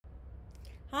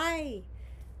Hi,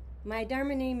 my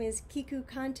Dharma name is Kiku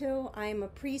Kanto. I am a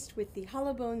priest with the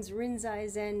Hollowbones Rinzai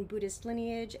Zen Buddhist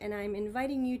lineage, and I'm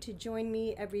inviting you to join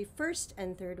me every first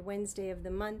and third Wednesday of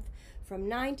the month from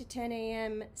 9 to 10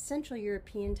 a.m. Central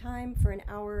European Time for an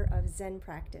hour of Zen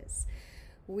practice.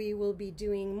 We will be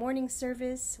doing morning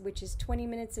service, which is 20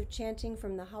 minutes of chanting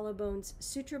from the Hollowbones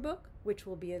Sutra book, which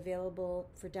will be available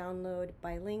for download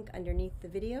by link underneath the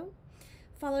video,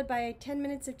 followed by 10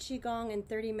 minutes of Qigong and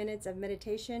 30 minutes of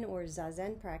meditation or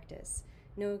zazen practice.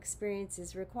 No experience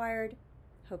is required.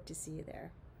 Hope to see you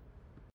there.